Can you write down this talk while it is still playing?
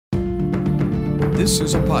This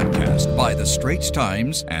is a podcast by The Straits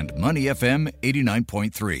Times and Money FM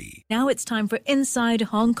 89.3. Now it's time for Inside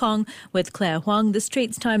Hong Kong with Claire Huang, The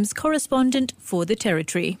Straits Times correspondent for the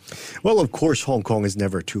territory. Well, of course, Hong Kong is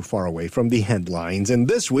never too far away from the headlines. And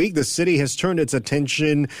this week, the city has turned its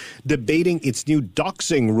attention debating its new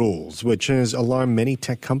doxing rules, which has alarmed many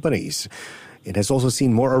tech companies. It has also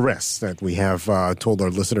seen more arrests that we have told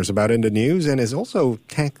our listeners about in the news, and is also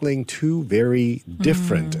tackling two very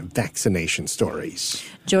different vaccination stories.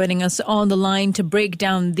 Joining us on the line to break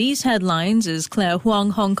down these headlines is Claire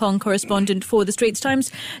Huang, Hong Kong correspondent for The Straits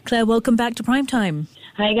Times. Claire, welcome back to Primetime.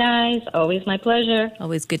 Hi, guys. Always my pleasure.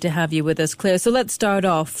 Always good to have you with us, Claire. So let's start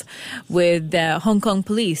off with Hong Kong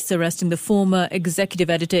police arresting the former executive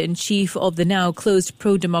editor-in-chief of the now closed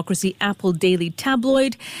pro-democracy Apple Daily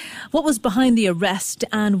tabloid. What was behind the arrest,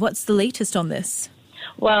 and what's the latest on this?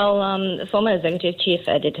 Well, the former executive chief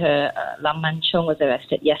editor Lam Man Chung was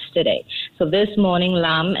arrested yesterday. So this morning,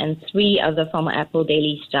 Lam and three other former Apple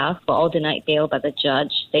Daily staff were all denied bail by the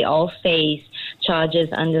judge. They all face charges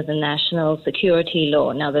under the national security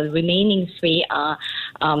law. Now, the remaining three are,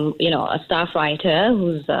 a staff writer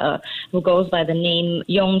who goes by the name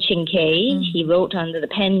Yong Ching Kei. He wrote under the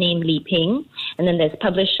pen name Li Ping. And then there's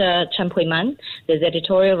publisher Chen Pui Man. There's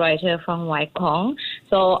editorial writer Fang Wai Kong.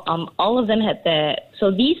 So all of them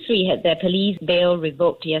these three had their police bail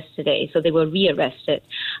revoked yesterday. So they were rearrested.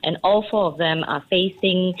 And all four of them are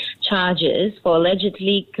facing charges for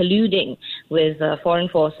allegedly colluding with foreign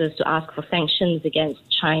forces to ask for sanctions against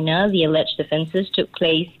China. The alleged offences took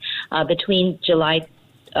place between July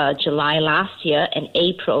last year and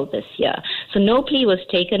April this year. So no plea was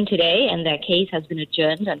taken today, and their case has been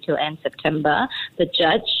adjourned until end September. The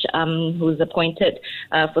judge, who's appointed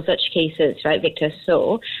for such cases, right, Victor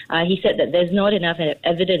So, he said that there's not enough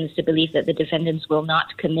evidence to believe that the defendants will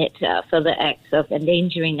not commit further acts of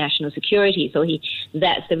endangering national security. So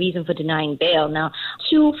that's the reason for denying bail. Now,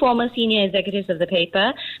 two former senior executives of the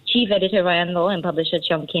paper, chief editor Ryan Law and publisher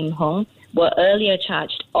Cheong Kim Hong, were earlier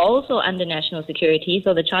charged also under national security,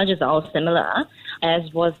 so the charges are all similar,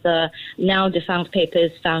 as was the now defunct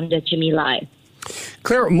paper's founder Jimmy Lai.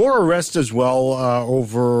 Claire, more arrests as well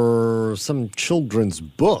over some children's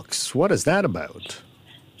books. What is that about?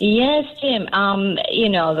 Yes, Jim.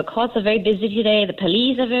 The courts are very busy today. The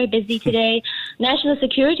police are very busy today. National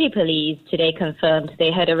Security Police today confirmed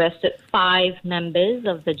they had arrested 5 members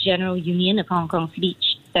of the General Union of Hong Kong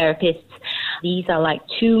Speech Therapists. These are like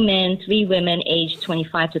 2 men, 3 women, aged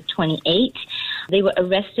 25 to 28. They were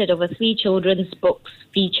arrested over 3 children's books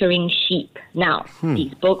featuring sheep. Now,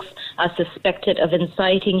 these books are suspected of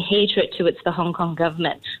inciting hatred towards the Hong Kong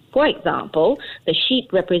government. For example, the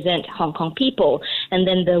sheep represent Hong Kong people, and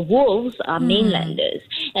then the wolves are mainlanders.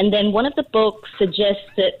 And then one of the books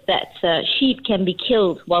suggested that sheep can be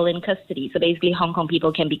killed while in custody. So basically, Hong Kong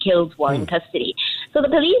people can be killed while in custody. So the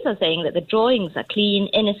police are saying that the drawings are clean,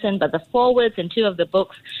 innocent, but the forwards in 2 of the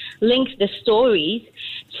books link the stories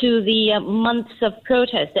to the months of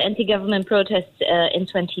protest, the anti-government protests in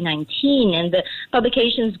 2019. And the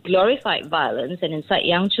publications glorified violence and incite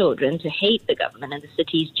young children to hate the government and the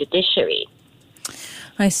city's judiciary.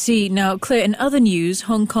 I see. Now, Claire, in other news,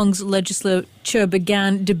 Hong Kong's legislature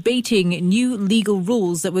began debating new legal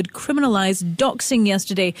rules that would criminalize doxing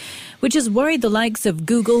yesterday, which has worried the likes of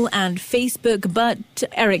Google and Facebook. But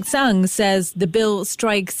Eric Tsang says the bill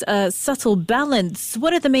strikes a subtle balance.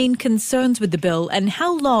 What are the main concerns with the bill, and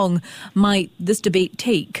how long might this debate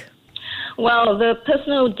take? Well, the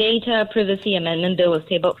Personal Data Privacy Amendment Bill was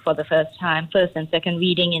tabled for the first and second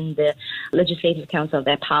reading in the Legislative Council of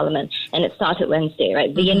their Parliament, and it started Wednesday,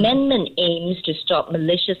 right? The amendment aims to stop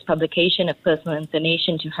malicious publication of personal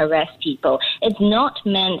information to harass people. It's not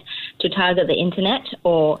meant to target the Internet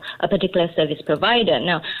or a particular service provider.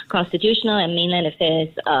 Now, Constitutional and Mainland Affairs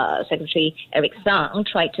Secretary Eric Tsang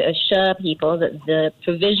tried to assure people that the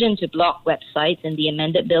provision to block websites in the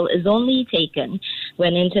amended bill is only taken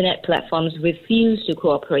when Internet platforms refuse to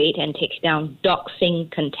cooperate and take down doxing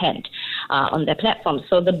content on their platforms.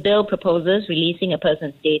 So the bill proposes releasing a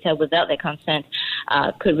person's data without their consent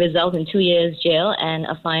could result in 2 years jail and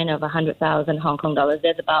a fine of 100,000 Hong Kong dollars.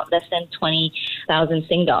 There's about less than 20,000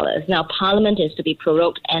 Sing dollars. Now, Parliament is to be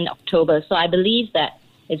prorogued in October, so I believe that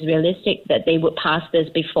it's realistic that they would pass this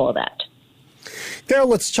before that. Now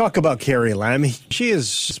let's talk about Carrie Lam. She has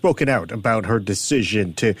spoken out about her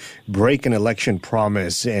decision to break an election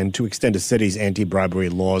promise and to extend the city's anti-bribery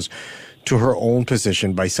laws to her own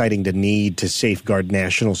position by citing the need to safeguard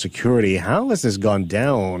national security. How has this gone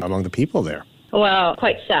down among the people there? Well,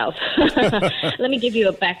 quite south. Let me give you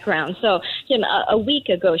a background. So, Jim, a week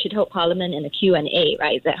ago, she told Parliament in a Q&A,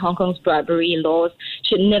 right, that Hong Kong's bribery laws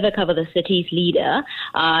should never cover the city's leader,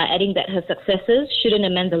 adding that her successors shouldn't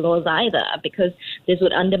amend the laws either because this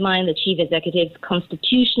would undermine the chief executive's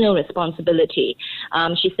constitutional responsibility.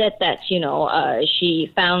 She said that,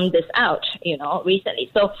 she found this out, recently.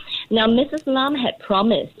 So now Mrs. Lam had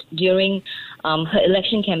promised during her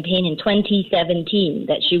election campaign in 2017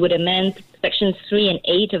 that she would amend Sections 3 and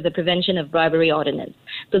 8 of the Prevention of Bribery Ordinance.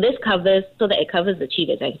 So that it covers the chief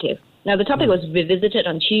executive. Now, the topic was revisited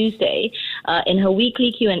on Tuesday in her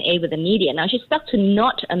weekly Q&A with the media. Now, she stuck to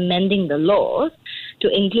not amending the laws to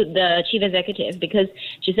include the chief executive because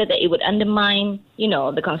she said that it would undermine,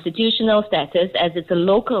 the constitutional status as it's a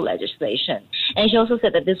local legislation. And she also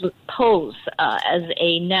said that this would pose as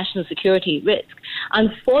a national security risk.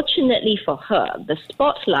 Unfortunately for her, the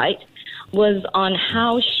spotlight was on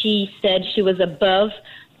how she said she was above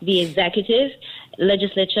the executive,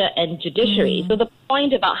 legislature, and judiciary. So the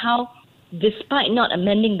point about how, despite not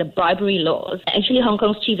amending the bribery laws, actually Hong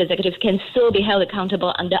Kong's chief executive can still be held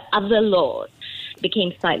accountable under other laws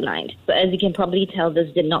became sidelined. So as you can probably tell,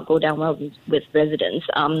 this did not go down well with residents,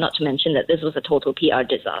 not to mention that this was a total PR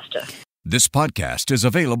disaster. This podcast is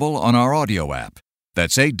available on our audio app.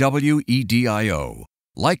 That's AWEDIO.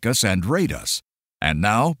 Like us and rate us. And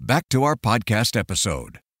now, back to our podcast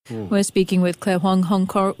episode. We're speaking with Claire Huang, Hong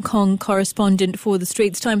Kong correspondent for The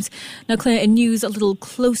Straits Times. Now, Claire, in news a little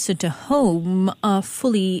closer to home, a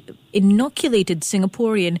fully inoculated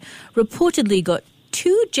Singaporean reportedly got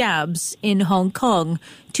 2 jabs in Hong Kong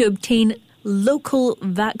to obtain local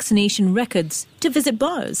vaccination records to visit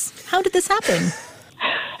bars. How did this happen?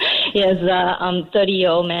 Yes, a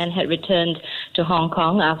 30-year-old man had returned to Hong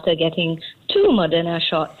Kong after getting 2 Moderna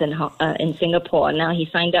shots in Singapore. Now he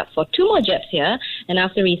signed up for 2 more jabs here, and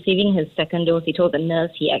after receiving his second dose, he told the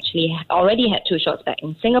nurse he actually already had 2 shots back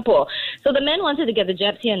in Singapore. So the man wanted to get the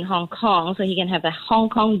jabs here in Hong Kong so he can have the Hong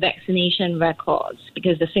Kong vaccination records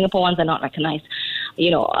because the Singapore ones are not recognized,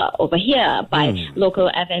 over here by local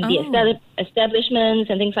F&B establishments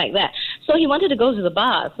and things like that. So he wanted to go to the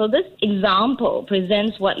bar. So this example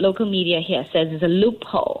presents what local media here says is a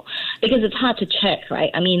loophole because it's hard to check, right?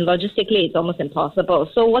 I mean, logistically, it's almost impossible.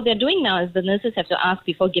 So what they're doing now is the nurses have to ask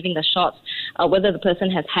before giving the shots whether the person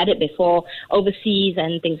has had it before overseas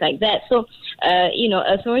and things like that. So,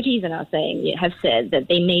 authorities have said that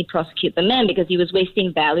they may prosecute the man because he was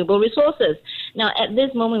wasting valuable resources. Now, at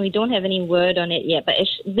this moment, we don't have any word on it yet, but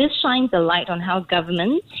this shines a light on how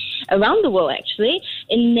governments around the world actually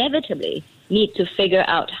inevitably need to figure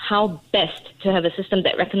out how best to have a system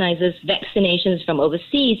that recognizes vaccinations from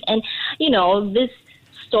overseas. And, this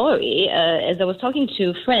story, as I was talking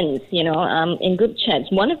to friends, in group chats,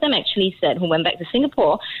 one of them actually said, who went back to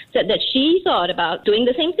Singapore, said that she thought about doing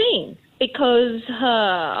the same thing because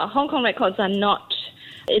her Hong Kong records are not,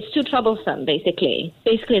 it's too troublesome, basically.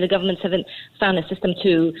 Basically, the governments haven't found a system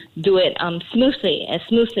to do it smoothly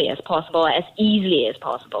as possible, as easily as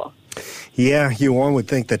possible. Yeah, one would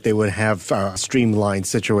think that they would have a streamlined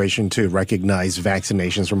situation to recognize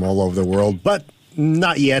vaccinations from all over the world, but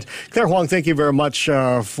not yet. Claire Huang, thank you very much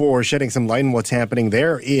for shedding some light on what's happening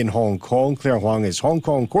there in Hong Kong. Claire Huang is Hong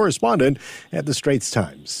Kong correspondent at The Straits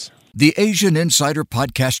Times. The Asian Insider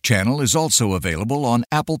Podcast channel is also available on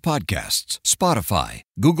Apple Podcasts, Spotify,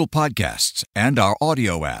 Google Podcasts, and our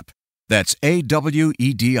audio app. That's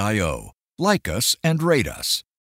AWEDIO. Like us and rate us.